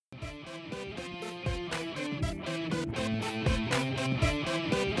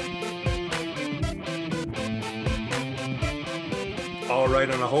All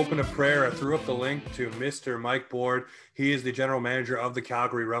right, on a hope and a prayer, I threw up the link to Mr. Mike Board. He is the general manager of the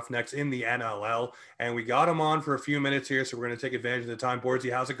Calgary Roughnecks in the NLL, and we got him on for a few minutes here, so we're going to take advantage of the time.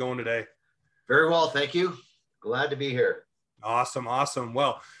 Boardsy, how's it going today? Very well, thank you. Glad to be here. Awesome.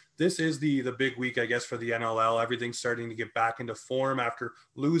 Well, this is the big week, I guess, for the NLL. Everything's starting to get back into form after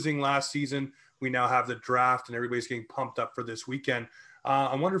losing last season. We now have the draft, and everybody's getting pumped up for this weekend.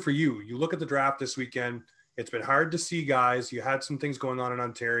 I wonder for you, you look at the draft this weekend. It's been hard to see guys. You had some things going on in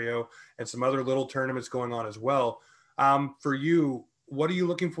Ontario and some other little tournaments going on as well. For you, what are you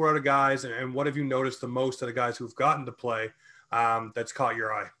looking for out of guys, and what have you noticed the most out of guys who've gotten to play that's caught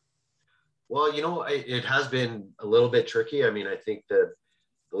your eye? Well, it has been a little bit tricky. I mean, I think that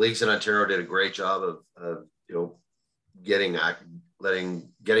the leagues in Ontario did a great job of getting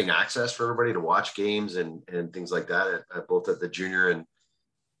access for everybody to watch games and things like that, both at the junior and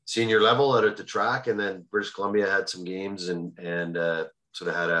senior level out at the track. And then British Columbia had some games and sort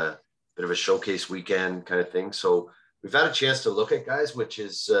of had a bit of a showcase weekend kind of thing. So we've had a chance to look at guys, which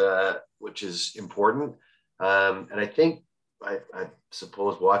is important. And I think, I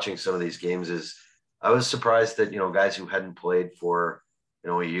suppose watching some of these games I was surprised that, guys who hadn't played for,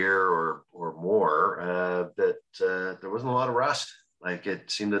 a year or more, that there wasn't a lot of rust. Like, it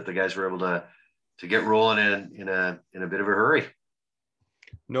seemed that the guys were able to get rolling in a bit of a hurry.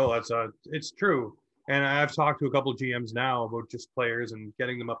 No, it's true. And I've talked to a couple of GMs now about just players and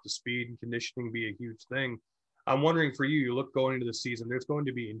getting them up to speed, and conditioning be a huge thing. I'm wondering for you look going into the season, there's going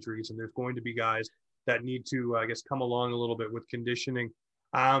to be injuries and there's going to be guys that need to, I guess, come along a little bit with conditioning.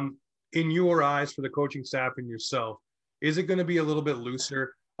 In your eyes, for the coaching staff and yourself, is it going to be a little bit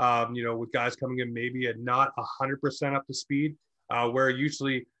looser, with guys coming in maybe at not 100% up to speed, where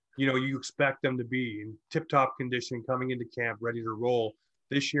usually, you expect them to be in tip-top condition coming into camp, ready to roll?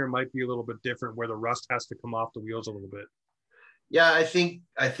 This year might be a little bit different, where the rust has to come off the wheels a little bit. Yeah, I think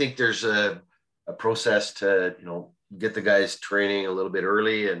there's a process to, get the guys training a little bit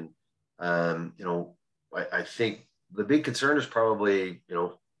early. And, I think the big concern is probably,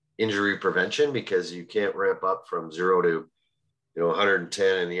 injury prevention, because you can't ramp up from 0 to,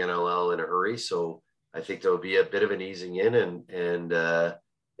 110 in the NLL in a hurry. So I think there'll be a bit of an easing in, and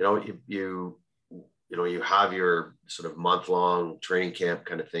you have your sort of month-long training camp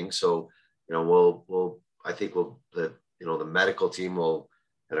kind of thing. So, I think the medical team will,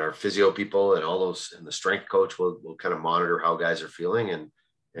 and our physio people and all those, and the strength coach will kind of monitor how guys are feeling.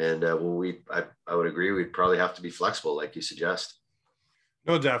 And I would agree, we'd probably have to be flexible, like you suggest.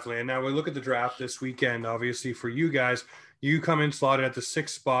 No, definitely. And now we look at the draft this weekend. Obviously, for you guys, you come in slotted at the 6th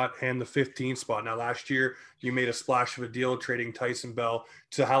spot and the 15th spot. Now, last year, you made a splash of a deal trading Tyson Bell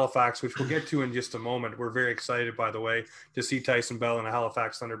to Halifax, which we'll get to in just a moment. We're very excited, by the way, to see Tyson Bell in a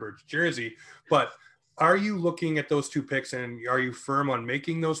Halifax Thunderbirds jersey. But are you looking at those two picks, and are you firm on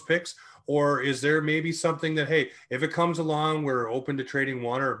making those picks? Or is there maybe something that, hey, if it comes along, we're open to trading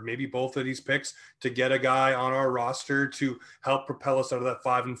one or maybe both of these picks to get a guy on our roster to help propel us out of that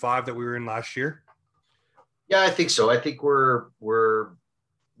 5-5 that we were in last year? Yeah, I think so. I think we're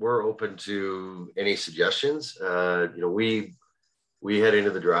open to any suggestions. We head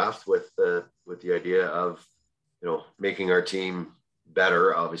into the draft with the idea of, making our team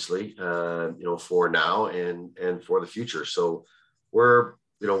better, obviously, for now and for the future. So we're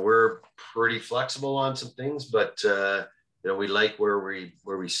pretty flexible on some things, but we like where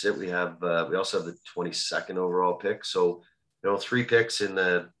we sit. We also have the 22nd overall pick. So, 3 picks in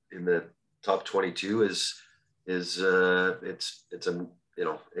the top 22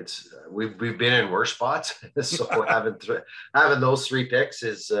 we've been in worse spots. So having those 3 picks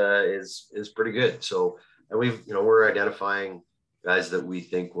is pretty good. So, and we're identifying guys that we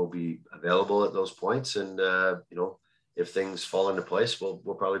think will be available at those points. And, if things fall into place, we'll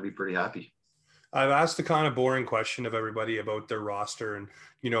probably be pretty happy. I've asked the kind of boring question of everybody about their roster and,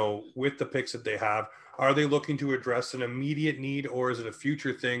 with the picks that they have, are they looking to address an immediate need, or is it a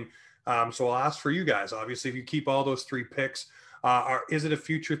future thing? So I'll ask for you guys. Obviously, if you keep all those 3 picks, is it a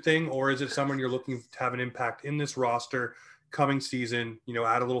future thing, or is it someone you're looking to have an impact in this roster coming season,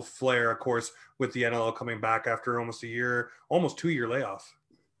 add a little flair, of course, with the NLL coming back after almost 2-year layoff?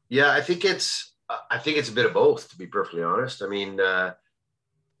 Yeah, I think it's a bit of both, to be perfectly honest. I mean,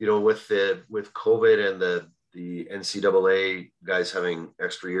 with COVID and the NCAA guys having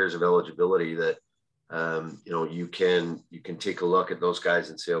extra years of eligibility, that you can take a look at those guys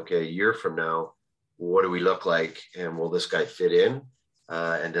and say, okay, a year from now, what do we look like, and will this guy fit in?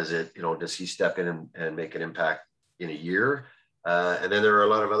 And does he step in and make an impact in a year? And then there are a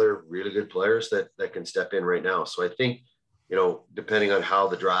lot of other really good players that can step in right now. So I think depending on how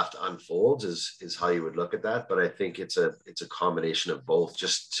the draft unfolds is how you would look at that. But I think it's a combination of both,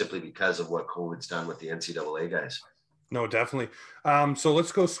 just simply because of what COVID's done with the NCAA guys. No, definitely. So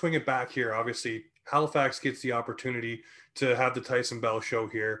let's go swing it back here. Obviously, Halifax gets the opportunity to have the Tyson Bell show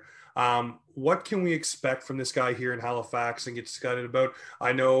here. What can we expect from this guy here in Halifax and get excited about?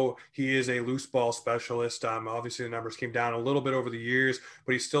 I know he is a loose ball specialist. Obviously, the numbers came down a little bit over the years,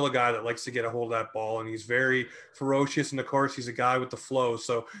 but he's still a guy that likes to get a hold of that ball, and he's very ferocious. And of course, he's a guy with the flow.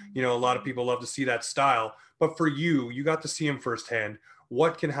 So, a lot of people love to see that style. But for you got to see him firsthand.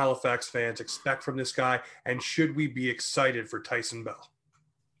 What can Halifax fans expect from this guy, and should we be excited for Tyson Bell?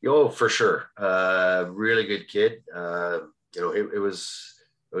 Oh, for sure. Really good kid.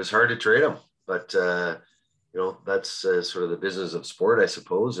 It was hard to trade him, but that's sort of the business of sport, I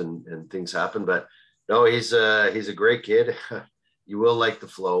suppose, and things happen. But no, he's a great kid. You will like the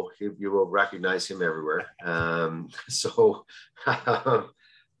flow. You will recognize him everywhere.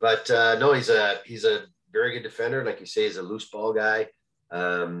 But no, he's a very good defender. Like you say, he's a loose ball guy.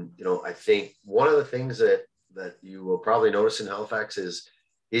 I think one of the things that you will probably notice in Halifax is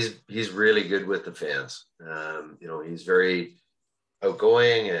he's really good with the fans. He's very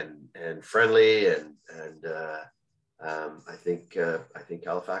outgoing and friendly, and I think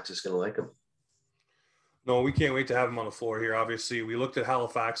Halifax is going to like him. No, we can't wait to have him on the floor here. Obviously, we looked at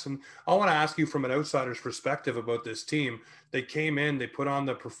Halifax, and I want to ask you from an outsider's perspective about this team. They came in, they put on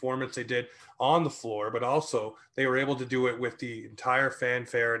the performance they did on the floor, but also they were able to do it with the entire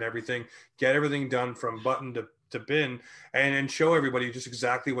fanfare and everything, get everything done from button to bin, and show everybody just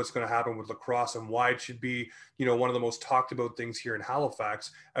exactly what's going to happen with lacrosse and why it should be, one of the most talked about things here in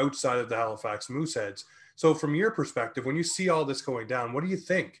Halifax outside of the Halifax Mooseheads. So from your perspective, when you see all this going down, what do you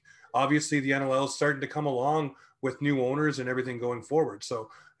think? Obviously, the NLL is starting to come along with new owners and everything going forward.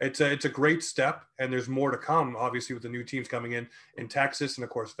 So it's a great step, and there's more to come, obviously, with the new teams coming in Texas and, of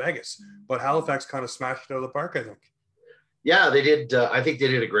course, Vegas. But Halifax kind of smashed it out of the park, I think. Yeah, they did. I think they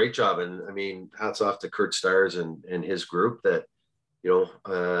did a great job. And, I mean, hats off to Kurt Stars and his group that,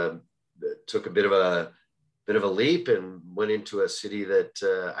 took a bit of a leap and went into a city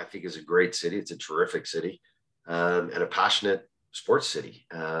that I think is a great city. It's a terrific city, and a passionate sports city.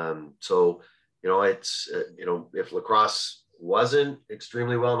 It's if lacrosse wasn't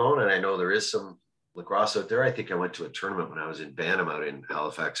extremely well known, and I know there is some lacrosse out there. I think I went to a tournament when I was in Bantam out in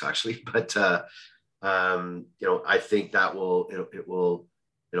Halifax, actually. But I think that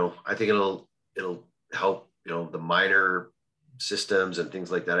I think it'll help the minor systems and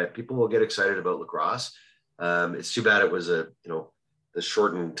things like that. People will get excited about lacrosse. It's too bad it was the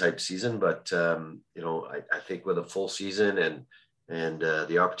shortened type season, but I think with a full season and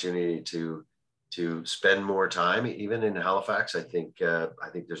the opportunity to spend more time even in Halifax, I think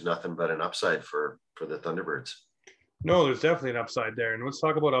there's nothing but an upside for the Thunderbirds. No, there's definitely an upside there. And let's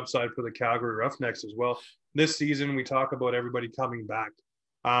talk about upside for the Calgary Roughnecks as well. This season, we talk about everybody coming back.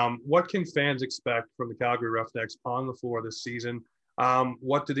 What can fans expect from the Calgary Roughnecks on the floor this season?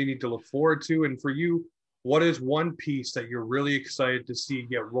 What do they need to look forward to? And for you, what is one piece that you're really excited to see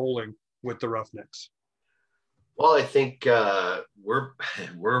get rolling with the Roughnecks? Well, I think we're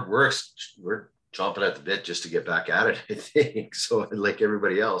chomping at the bit just to get back at it. I think so, like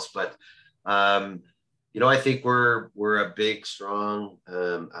everybody else. But I think we're a big, strong,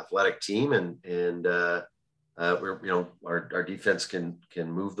 athletic team, and we're our defense can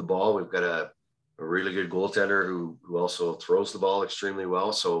move the ball. We've got a really good goaltender who also throws the ball extremely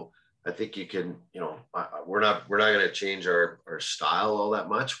well. So I think you can, we're not going to change our style all that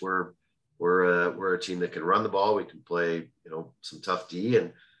much. We're a team that can run the ball. We can play, some tough D,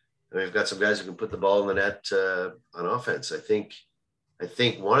 and we've got some guys who can put the ball in the net on offense. I think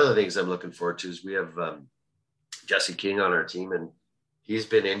one of the things I'm looking forward to is we have Jesse King on our team, and he's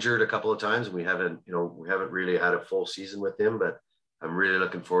been injured a couple of times, and we haven't really had a full season with him. But I'm really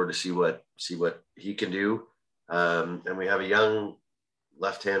looking forward to see what he can do. And we have a young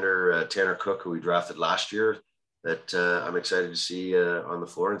left-hander, Tanner Cook, who we drafted last year, that I'm excited to see on the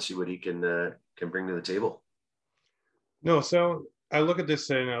floor and see what he can bring to the table. No, so I look at this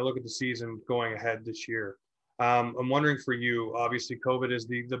and I look at the season going ahead this year. I'm wondering for you, obviously COVID is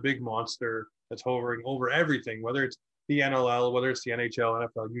the big monster that's hovering over everything, whether it's the NLL, whether it's the NHL,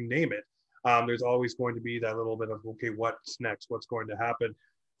 NFL, you name it. There's always going to be that little bit of, okay, what's next? What's going to happen?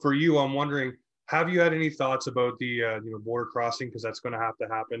 For you, I'm wondering, have you had any thoughts about the border crossing? Because that's going to have to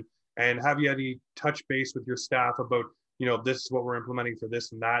happen. And have you had any touch base with your staff about, this is what we're implementing for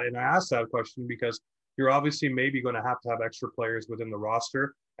this and that? And I asked that question because you're obviously maybe going to have extra players within the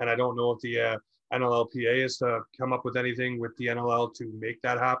roster. And I don't know if the NLLPA has come up with anything with the NLL to make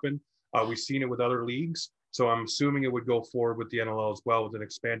that happen. We've seen it with other leagues. So I'm assuming it would go forward with the NLL as well with an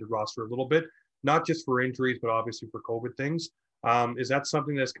expanded roster a little bit, not just for injuries, but obviously for COVID things. Is that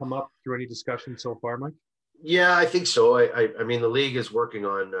something that's come up through any discussion so far, Mike? Yeah, I think so. I mean, the league is working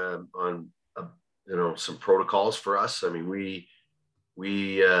on some protocols for us. I mean, we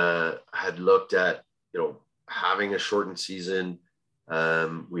had looked at having a shortened season.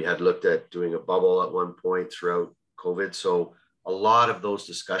 We had looked at doing a bubble at one point throughout COVID. So a lot of those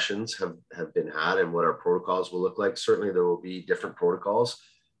discussions have been had, and what our protocols will look like. Certainly, there will be different protocols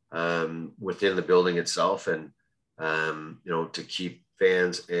within the building itself, and to keep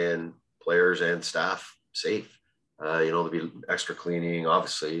fans and players and staff safe. There'll be extra cleaning,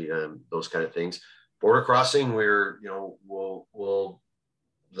 obviously, those kind of things. Border crossing,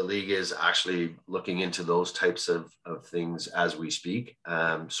 the league is actually looking into those types of things as we speak.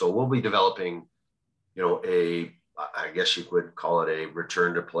 So we'll be developing, I guess you could call it a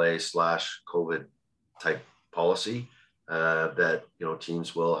return to play / COVID type policy that,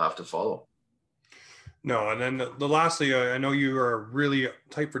 teams will have to follow. No, and then the lastly, I know you are really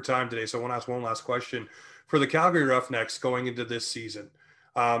tight for time today, so I want to ask one last question. For the Calgary Roughnecks going into this season,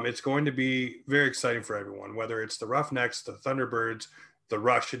 it's going to be very exciting for everyone, whether it's the Roughnecks, the Thunderbirds, the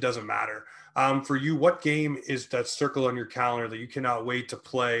Rush, it doesn't matter. For you, what game is that circle on your calendar that you cannot wait to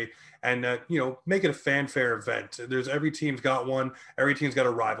play and, make it a fanfare event? Every team's got one. Every team's got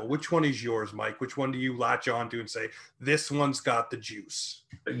a rival. Which one is yours, Mike? Which one do you latch on to and say, this one's got the juice?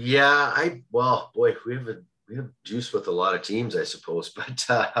 Yeah, we have juice with a lot of teams, I suppose. But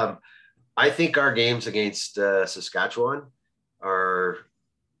I think our games against Saskatchewan are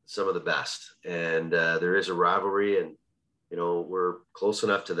some of the best. And there is a rivalry, and we're close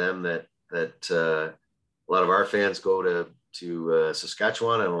enough to them that a lot of our fans go to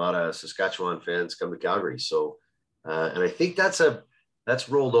Saskatchewan, and a lot of Saskatchewan fans come to Calgary. So, and I think that's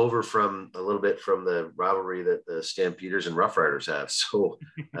rolled over from a little bit from the rivalry that the Stampeders and Rough Riders have. So,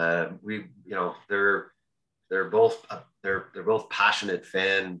 they're both passionate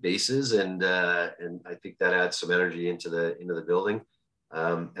fan bases, and I think that adds some energy into the building.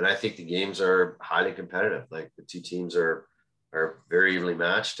 And I think the games are highly competitive. Like, the two teams are very evenly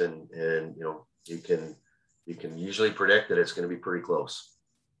matched, and you can usually predict that it's going to be pretty close.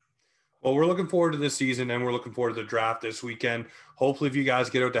 Well, we're looking forward to this season, and we're looking forward to the draft this weekend. Hopefully, if you guys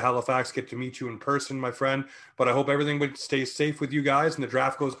get out to Halifax, get to meet you in person, my friend. But I hope everything would stay safe with you guys, and the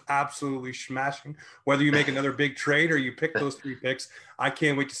draft goes absolutely smashing. Whether you make another big trade or you pick those 3 picks, I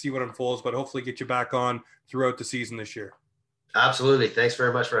can't wait to see what unfolds, but hopefully get you back on throughout the season this year. Absolutely. Thanks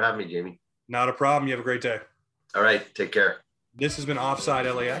very much for having me, Jamie. Not a problem. You have a great day. All right. Take care. This has been Offside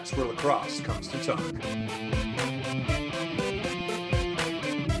LAX, where lacrosse comes to talk.